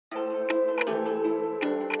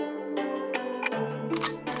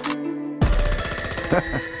Hey,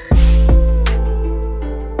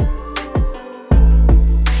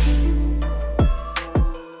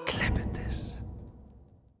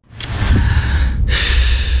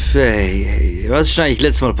 was ist eigentlich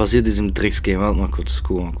letztes Mal passiert in diesem Tricks-Game? Warte mal kurz,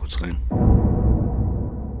 gucken wir mal kurz rein.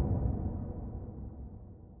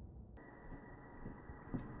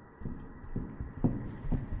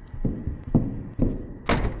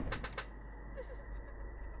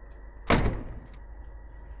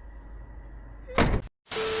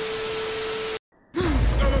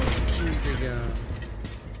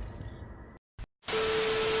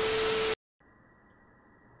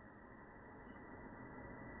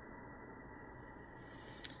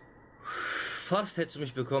 Fast hättest du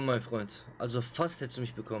mich bekommen, mein Freund. Also fast hättest du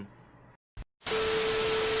mich bekommen.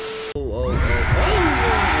 Oh, oh, oh.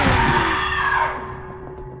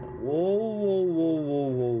 Oh, oh, oh,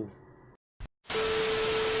 oh, oh.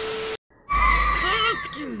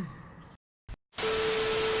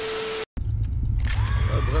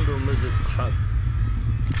 Brando müsste haben.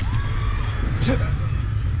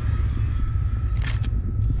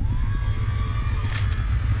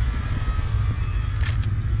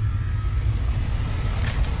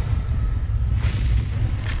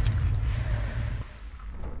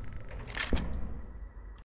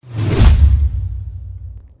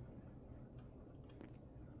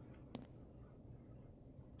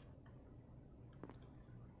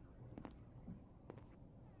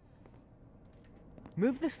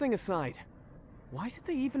 Move this thing aside. Why did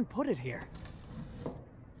they even put it here?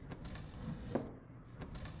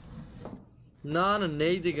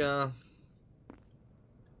 Nee, Digga.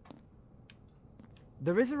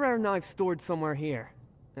 There is a rare knife stored somewhere here.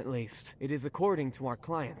 At least, it is according to our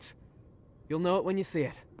clients. You'll know it when you see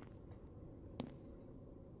it.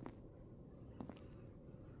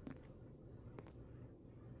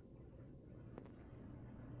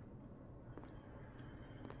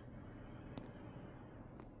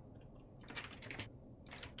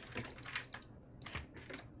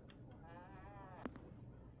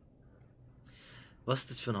 Was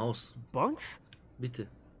ist das für ein Haus? Bunks? Bitte.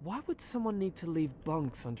 Why would someone need to leave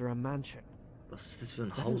bunks under a mansion? Was ist das für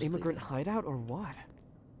ein Is that Haus, an immigrant Digga? hideout or what?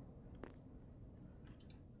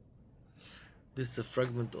 This is a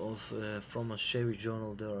fragment of from a shabby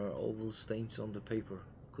journal. There are oval stains on the paper.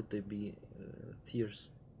 Could they be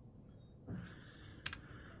tears?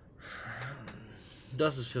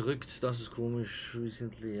 Das ist verrückt, das ist komisch.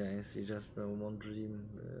 Recently I see just one dream.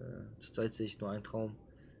 Zurzeit sehe ich nur einen Traum.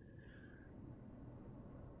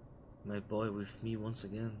 My boy with me once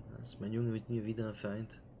again. Das ist mein Junge mit mir wieder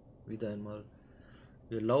vereint. Wieder einmal.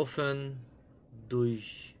 Wir laufen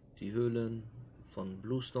durch die Höhlen von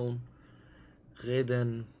Bluestone.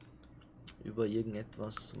 Reden über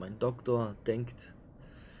irgendetwas. Mein Doktor denkt,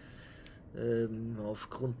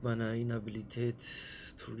 aufgrund meiner Inhabilität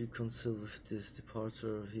to reconcile with this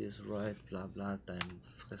departure, he is right, bla bla, dein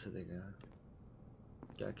Fresse, Digga.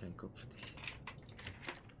 Gar kein Kopf für dich.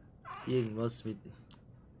 Irgendwas mit...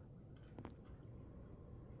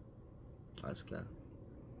 Alles klar.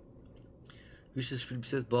 Wie ist das Spiel bis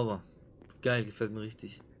jetzt? Baba. Geil, gefällt mir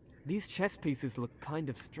richtig. These chess pieces look kind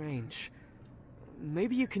of strange.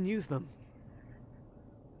 Maybe you can use them.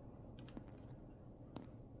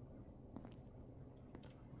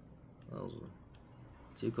 Also,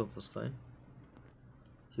 hier kommt was rein.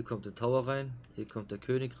 Hier kommt der Tower rein. Hier kommt der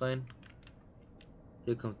König rein.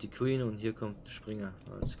 Hier kommt die Queen und hier kommt Springer.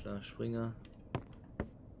 Alles klar, Springer.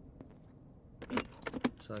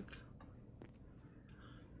 Zack.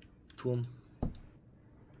 Turm.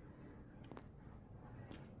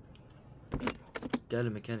 Geile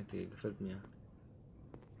Mechanik, Digga, gefällt mir.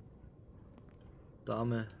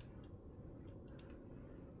 Dame.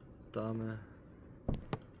 Dame.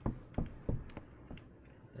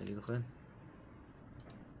 Ja, geh doch rein.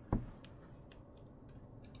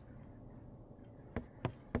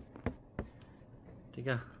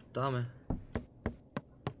 Digga, Dame.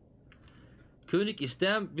 König ist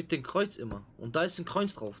der mit dem Kreuz immer. Und da ist ein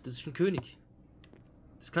Kreuz drauf. Das ist ein König.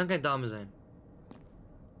 Das kann kein Dame sein.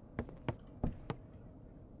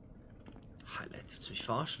 Highlight, willst du mich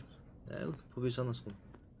verarschen? Ja gut, probier's andersrum.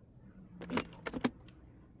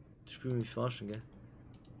 Das Spiel will mich verarschen, gell?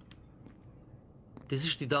 Das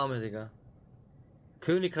ist die Dame, Digga.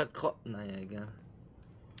 König hat naja, egal.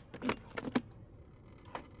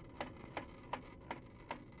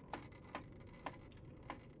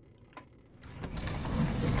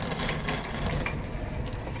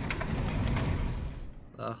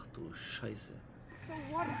 Ach du Scheiße. So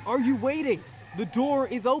what are you waiting? The door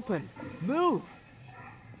is open. Move!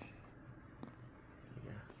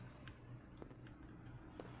 Ja.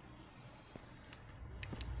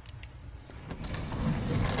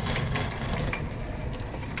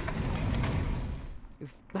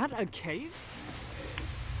 that a cave?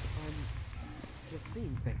 I'm just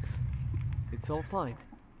seeing things. It's all fine.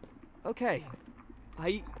 Okay.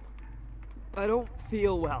 I don't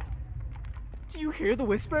feel well. Do you hear the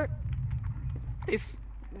whisper? This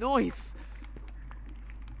noise.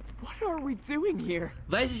 What are we doing here?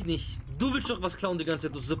 Weiß ich nicht. Du willst doch was klauen die ganze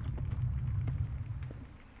Zeit, du Sipp.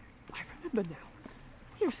 I remember now.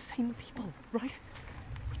 We're sane people, right?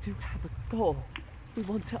 We do have a goal. We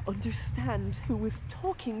want to understand who is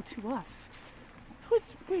talking to us. Who is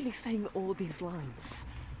really saying all these lines?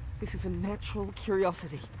 This is a natural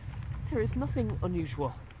curiosity. There is nothing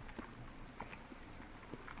unusual.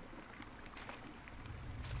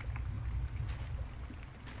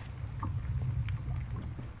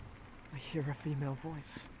 I hear a female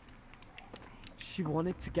voice. She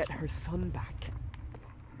wanted to get her son back.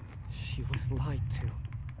 She was lied to.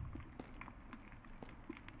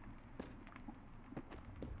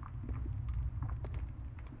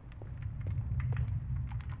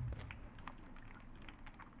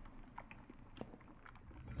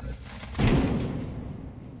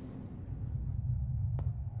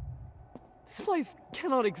 This place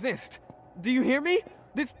cannot exist. Do you hear me?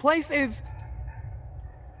 This place is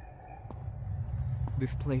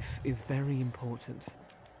very important.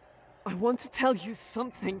 I want to tell you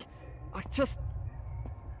something. I just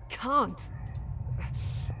can't.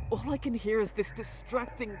 All I can hear is this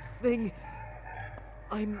distracting thing.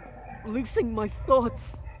 I'm losing my thoughts.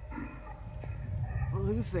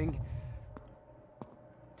 Losing.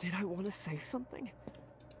 Did I want to say something?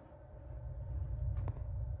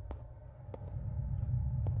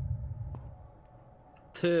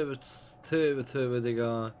 Töbe,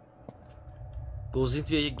 Digga. Wo sind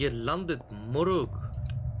wir hier gelandet, Moruk?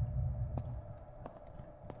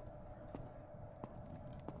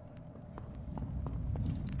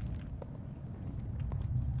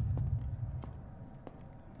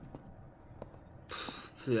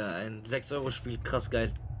 Für ein 6-Euro-Spiel, krass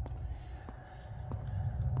geil.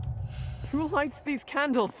 Who lights these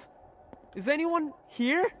candles? Is anyone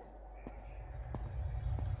here?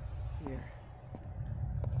 Here.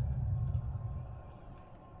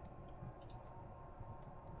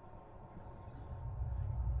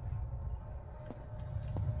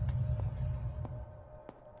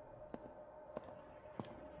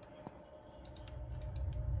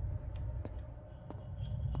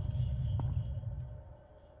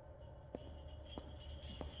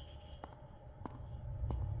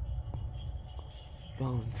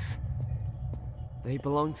 Bones. They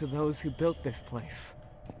belong to those who built this place.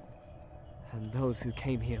 And those who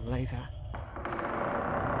came here later.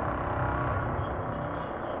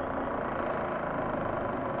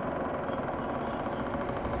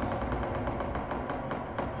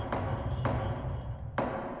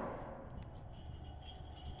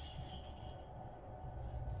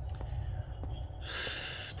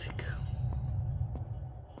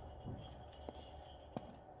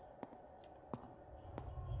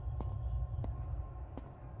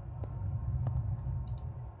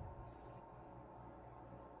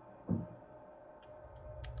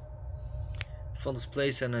 Found this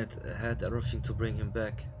place and I had everything to bring him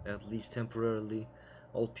back, at least temporarily.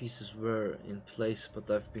 All pieces were in place, but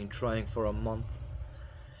I've been trying for a month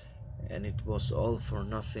and it was all for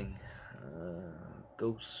nothing.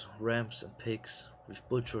 Goats, rams and pigs. We've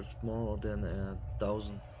butchered more than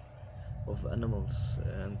 1,000 of animals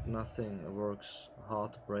and nothing works.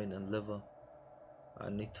 Heart, brain and liver. I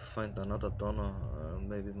need to find another donor.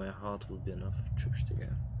 Maybe my heart will be enough. Tschüss,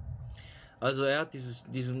 Digga. Also er hat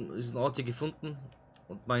diesen Ort hier gefunden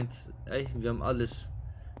und meint, ey, wir haben alles.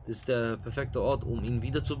 Das ist der perfekte Ort, um ihn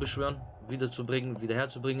wieder zu beschwören, wiederzubringen, wieder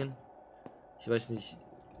herzubringen. Ich weiß nicht,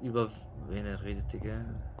 über wen er redet, Digga.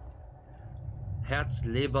 Herz,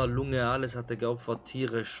 Leber, Lunge, alles hat er geopfert,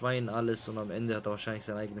 Tiere, Schwein, alles. Und am Ende hat er wahrscheinlich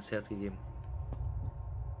sein eigenes Herz gegeben.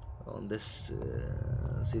 Und das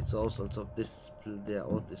sieht so aus, als ob das der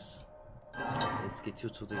Ort ist. Jetzt geht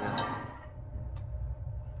Tür zu, Digga.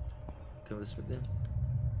 Können wir das mitnehmen?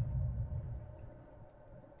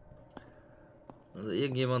 Also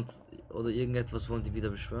irgendjemand oder irgendetwas wollen die wieder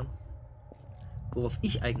beschwören. Worauf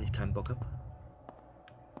ich eigentlich keinen Bock habe.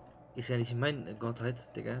 Ist ja nicht meine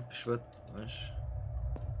Gottheit, Digga. Beschwört. Mensch.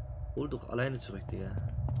 Hol doch alleine zurück, Digga.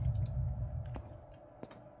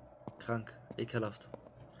 Krank. Ekelhaft.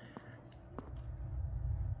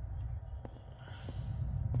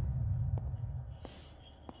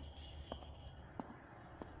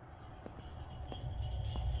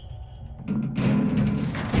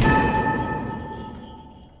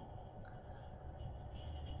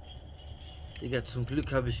 Digga, zum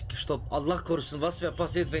Glück habe ich gestoppt. Allah korusun, was wäre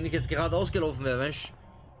passiert, wenn ich jetzt gerade ausgelaufen wäre, Mensch?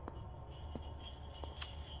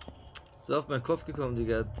 So auf meinen Kopf gekommen,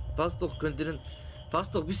 Digga. Passt doch, könnt ihr denn...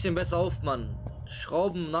 Passt doch ein bisschen besser auf, Mann.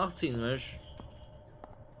 Schrauben nachziehen, weißt du?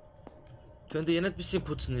 Könnt ihr hier nicht ein bisschen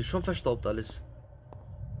putzen? Ist schon verstaubt alles.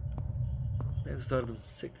 Das ist halt ein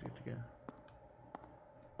Sick, Digga.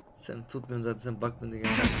 Sam tut mir und sagt, Sam backt mir, Digga.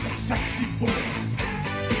 Just a sexy boy.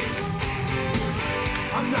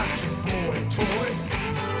 I'm not your boy toy.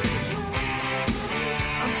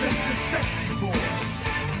 I'm just a sexy boy.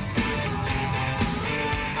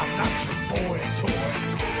 I'm not your boy toy.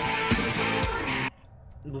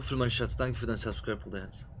 Wofür, mein Schatz? Danke für dein Subscribe, Bruder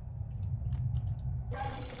Herz.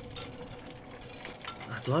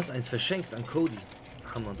 Ach, du hast eins verschenkt an Cody.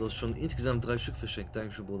 Hammer, du hast schon insgesamt 3 Stück verschenkt.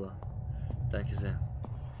 Dankeschön, Bruder. Danke sehr.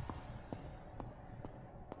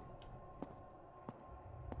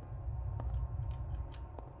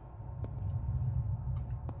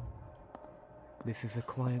 This is a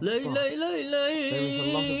quiet Lay, spot. lay, lay, lay. There is a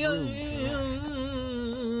lot of room to rest.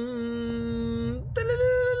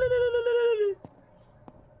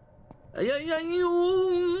 Ja, ja,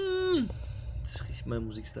 das ist richtig mein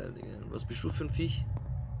Musikstyle, Digga. Was bist du für ein Viech?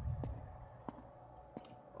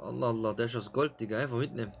 Allah, Allah, der ist aus Gold, Digga. Einfach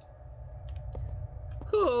mitnehmen.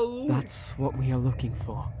 Oh. That's what we are looking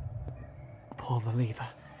for. Pull the lever.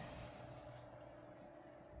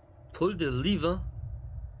 Pull the lever?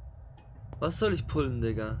 Was soll ich pullen,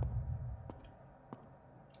 Digga?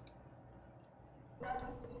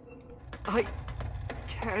 I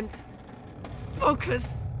can't focus.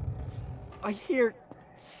 I hear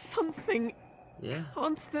something Ja?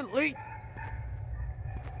 constantly.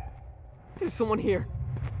 There's someone here.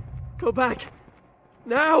 Go back.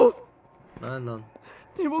 Now! Nein, Mann.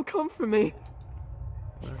 They will come for me.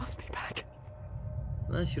 He must be back.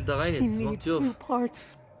 Nein, ich will da rein He jetzt. Mach needs die auf. 2 parts.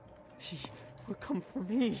 She will come for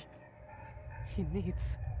me. He needs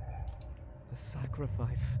a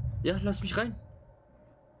sacrifice. Ja, lass mich rein.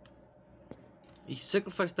 Ich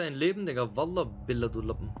sacrifice dein Leben, Digga. Wallah, Billah, du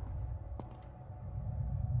Lappen.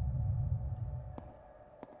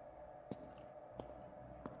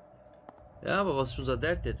 Ja, aber was ist unser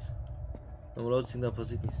Dad jetzt? Wenn wir laut sind, da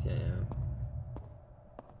passiert nichts. Ja, ja.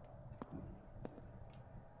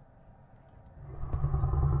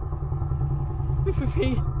 This is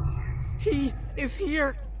he. He is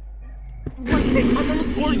here. Waiting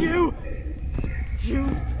for you. You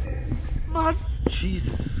must.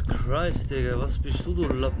 Jesus Christ, Digga. Was bist du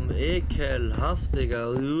Lappen? Ekelhaft,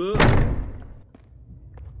 Digga.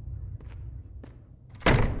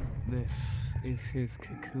 This is his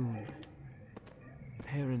cocoon.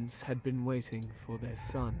 Parents had been waiting for their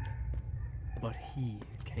son, but he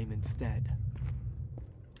came instead.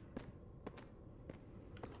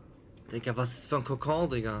 Digga, was ist für ein Kokon,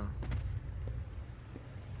 Digga?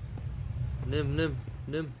 Nimm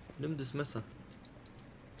das Messer.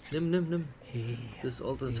 Nimm. He This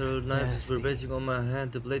old and is sterile knife is thirsty. vibrating on my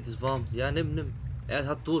hand. The blade is warm. Ja, nimm. Er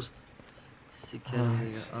hat Durst. Sick,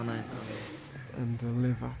 Digga. Ah, nein. And the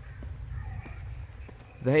liver.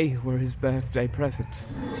 They were his birthday present.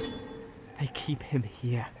 They keep him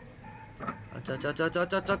here.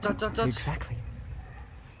 Exactly.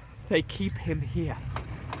 They keep him here.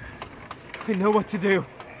 I know what to do.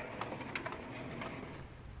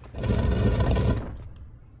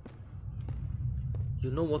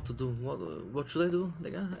 You know what to do. What should I do,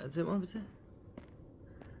 Digga? Erzähl mal bitte.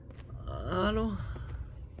 Hallo?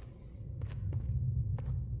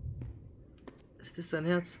 Ist das sein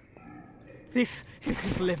Herz? This is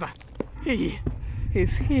his liver. He is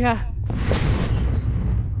here.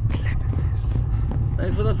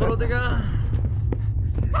 Danke für dein Follow, Digga.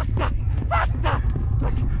 Faster!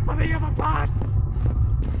 Look for the other part!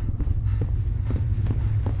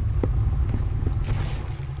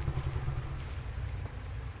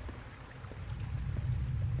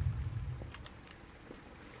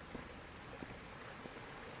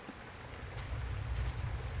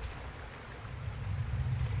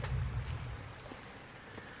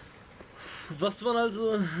 Was man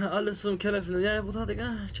also alles so im Keller findet. Ja, Bruder,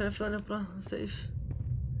 Digga. Ciao, für deine Bra. Safe.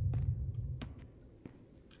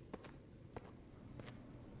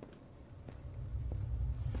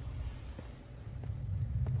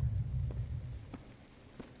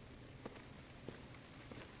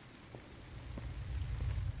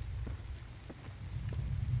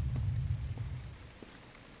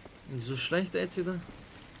 So schlecht er jetzt wieder?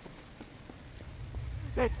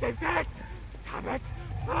 This is it! Come it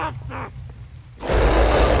faster!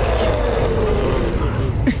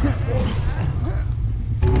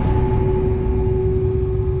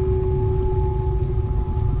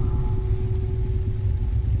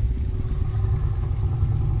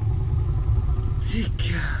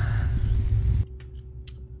 Digga.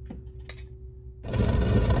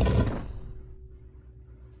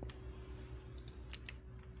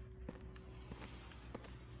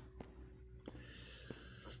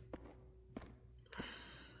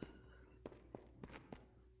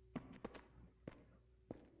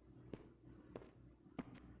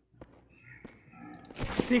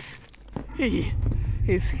 This... he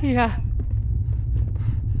is here.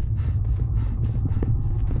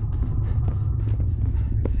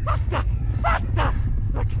 Basta! Basta!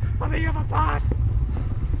 Look, on the other side!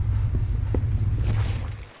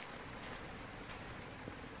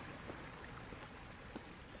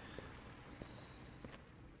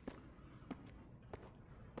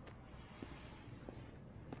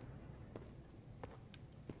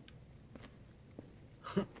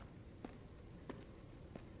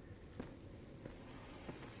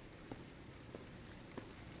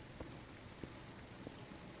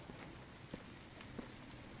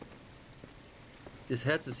 Das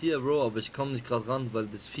Herz ist hier, Bro, aber ich komme nicht gerade ran, weil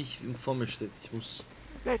das Viech vor mir steht. Ich muss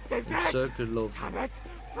im Circle laufen.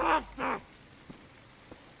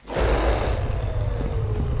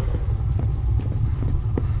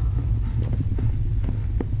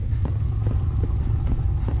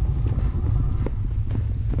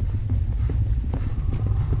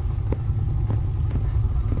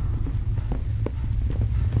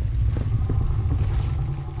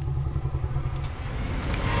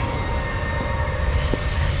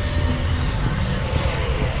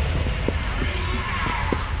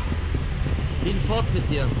 Fort mit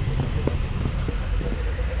dir.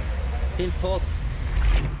 Geh fort.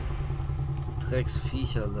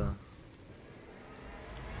 Drecksviech, Alter.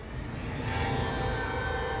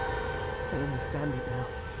 I understand it now.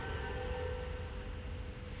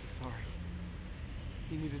 Sorry.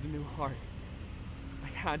 He needed a new heart. I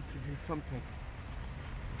had to do something.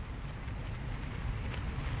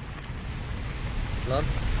 Plan?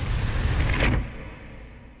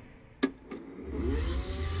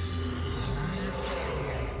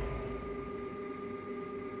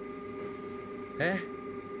 Hä?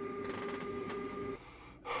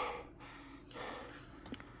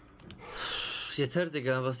 Yeter,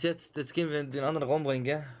 Digga, was jetzt? Jetzt gehen wir in den anderen Raum rein,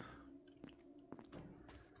 gell?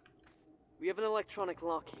 We have an electronic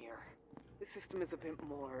lock here. This system is a bit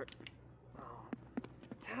more... oh...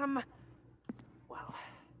 damn... well...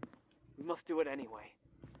 we must do it anyway.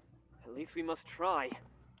 At least we must try.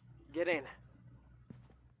 Get in.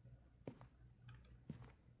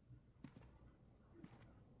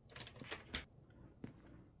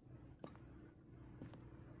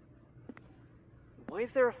 Why is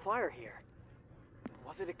there a fire here?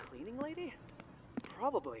 Was it a cleaning lady?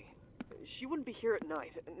 Probably. She wouldn't be here at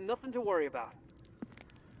night. Nothing to worry about.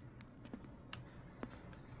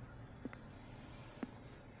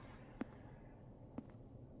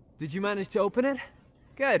 Did you manage to open it?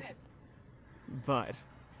 Good. But,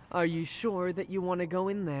 are you sure that you want to go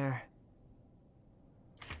in there?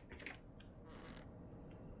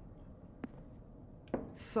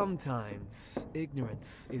 Sometimes, ignorance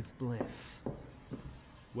is bliss.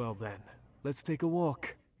 Well then, let's take a walk.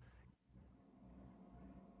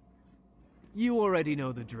 You already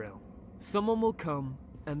know the drill. Someone will come,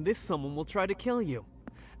 and this someone will try to kill you.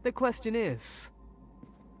 The question is,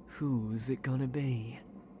 who's it gonna be?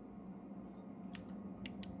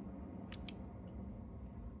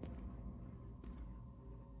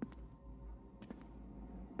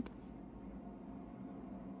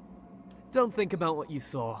 Don't think about what you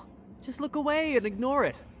saw. Just look away and ignore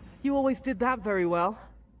it. You always did that very well.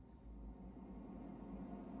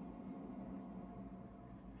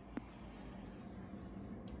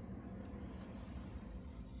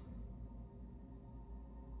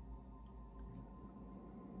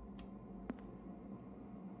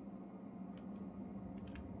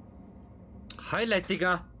 Highlight,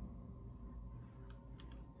 Digga!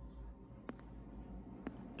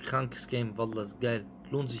 Krankes Game, Wallah, ist geil.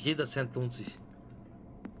 Lohnt sich, jeder Cent lohnt sich.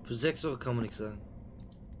 Für 6 Euro kann man nichts sagen.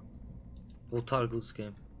 Brutal gutes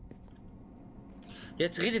Game.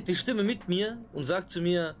 Jetzt redet die Stimme mit mir und sagt zu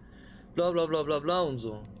mir bla bla bla bla bla und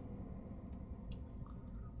so.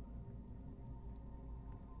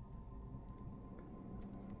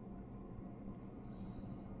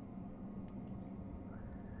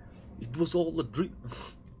 It was all a dream.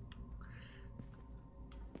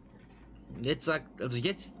 Jetzt sagt, also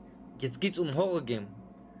jetzt geht's um Horror-Game.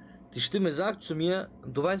 Die Stimme sagt zu mir,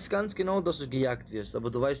 du weißt ganz genau, dass du gejagt wirst, aber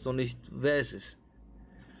du weißt noch nicht, wer es ist.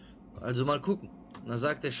 Also mal gucken. Dann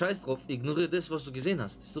sagt der Scheiß drauf, ignoriere das, was du gesehen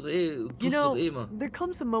hast. Das ist doch eh, tust du doch eh immer. There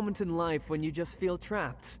comes a moment in life when you just feel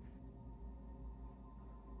trapped.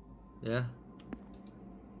 Ja.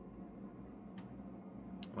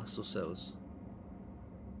 Ach so, servus.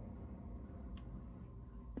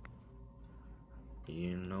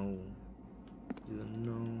 You know.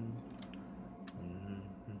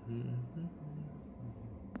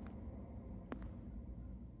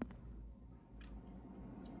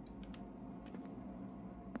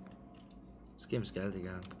 Das Game ist geil,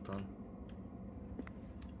 Digga. Dann.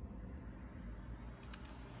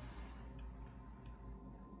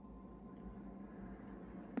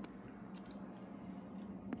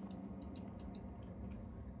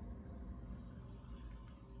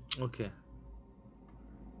 Okay.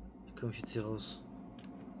 Wie komme ich jetzt hier raus?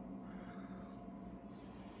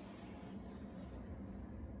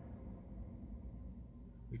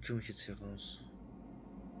 Wie komme ich jetzt hier raus?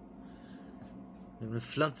 Wir haben eine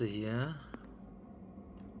Pflanze hier.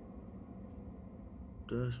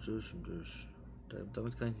 Durch und durch.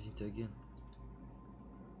 Damit kann ich nicht interagieren.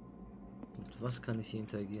 Mit was kann ich hier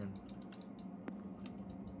interagieren?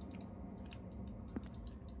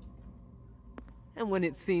 And when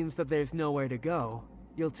it seems that there's nowhere to go,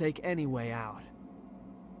 you'll take any way out.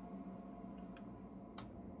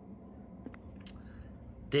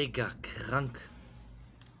 Digga, krank.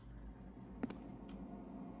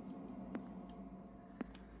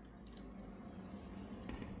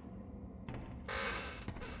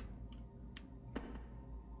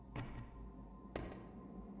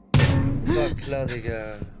 War klar,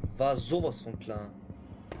 Digga. War sowas von klar.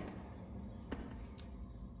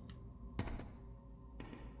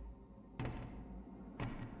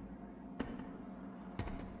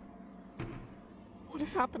 What is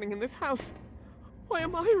happening in this house? Why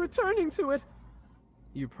am I returning to it?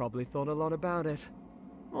 You probably thought a lot about it.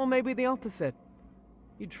 Or maybe the opposite.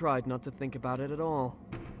 You tried not to think about it at all.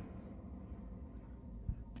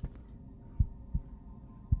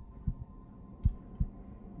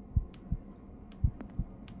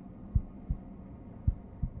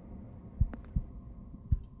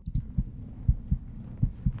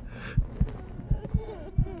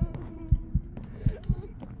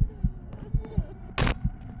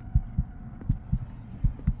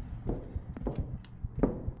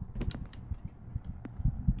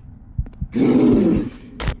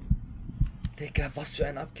 Digga, was für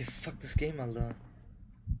ein abgefucktes Game, Alter.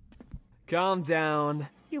 Calm down.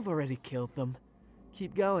 You've already killed them.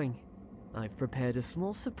 Keep going. I've prepared a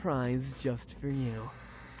small surprise just for you.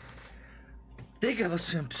 Digga, was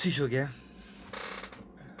für ein Psycho, gell?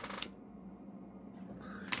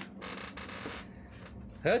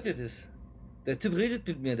 Hört ihr das? Der Typ redet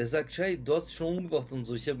mit mir, der sagt, hey, du hast dich schon umgebracht und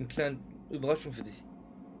so, ich habe eine kleine Überraschung für dich.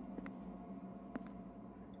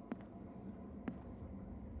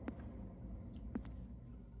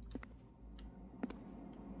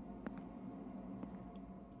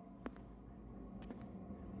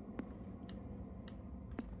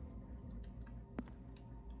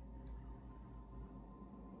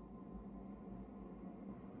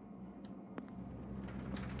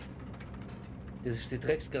 Das ist die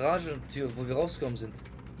Drecksgaragentür, wo wir rausgekommen sind.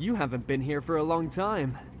 You haven't been here for a long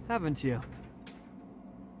time, haven't you?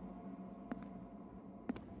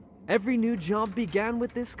 Every new job began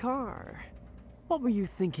with this car. What were you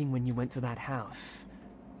thinking when you went to that house?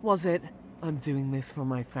 Was it, I'm doing this for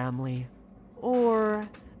my family? Or,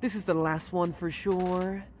 this is the last one for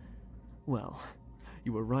sure? Well,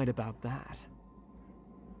 you were right about that.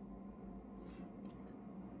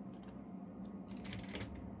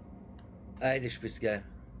 Ey, das Spiel ist geil.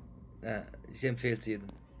 Ja, ich empfehle es jedem.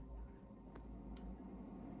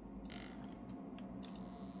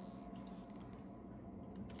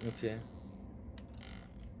 Okay.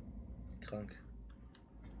 Krank.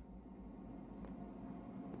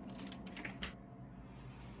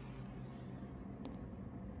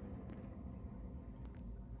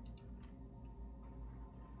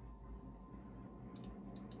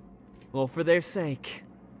 Well, for their sake.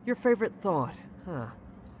 Your favorite thought, huh?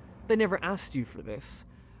 They never asked you for this,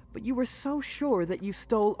 but you were so sure that you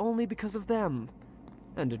stole only because of them.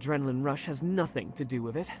 And adrenaline rush has nothing to do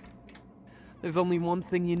with it. There's only one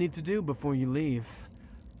thing you need to do before you leave.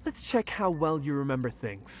 Let's check how well you remember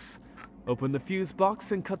things. Open the fuse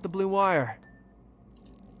box and cut the blue wire.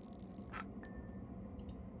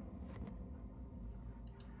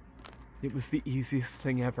 It was the easiest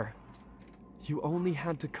thing ever. You only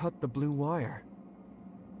had to cut the blue wire.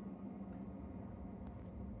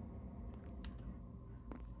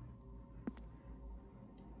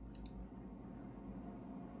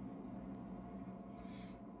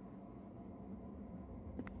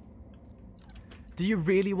 Do you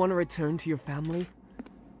really want to return to your family?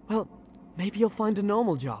 Well, maybe you'll find a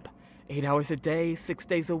normal job. 8 hours a day, 6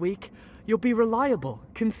 days a week. You'll be reliable,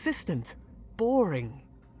 consistent, boring.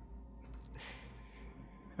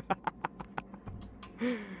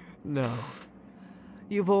 No.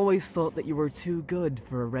 You've always thought that you were too good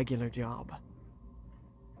for a regular job.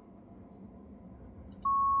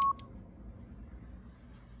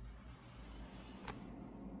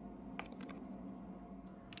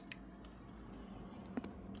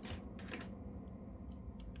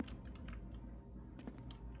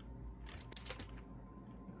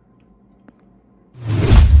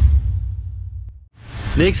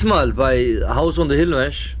 Nächstes Mal bei House on the Hill,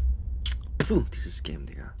 weißt du? Puh, dieses Game,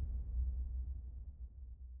 Digga.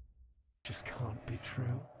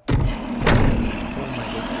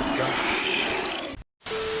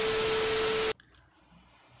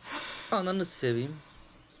 Ananı seveyim.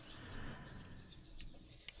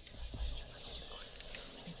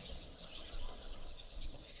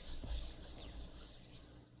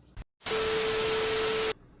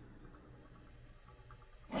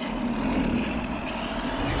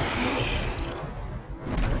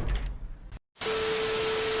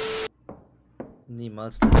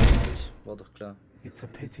 Niemals letztendlich, war doch klar. It's a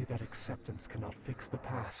pity that acceptance cannot fix the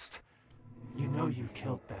past. You know you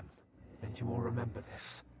killed them, and you will remember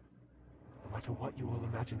this. No matter what you will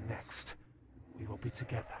imagine next, we will be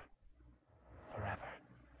together. Forever.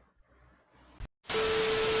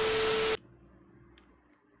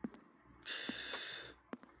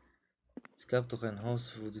 Es gab doch ein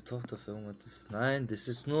Haus, wo die Tochter verhungert ist. Nein, das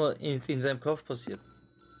ist nur in seinem Kopf passiert.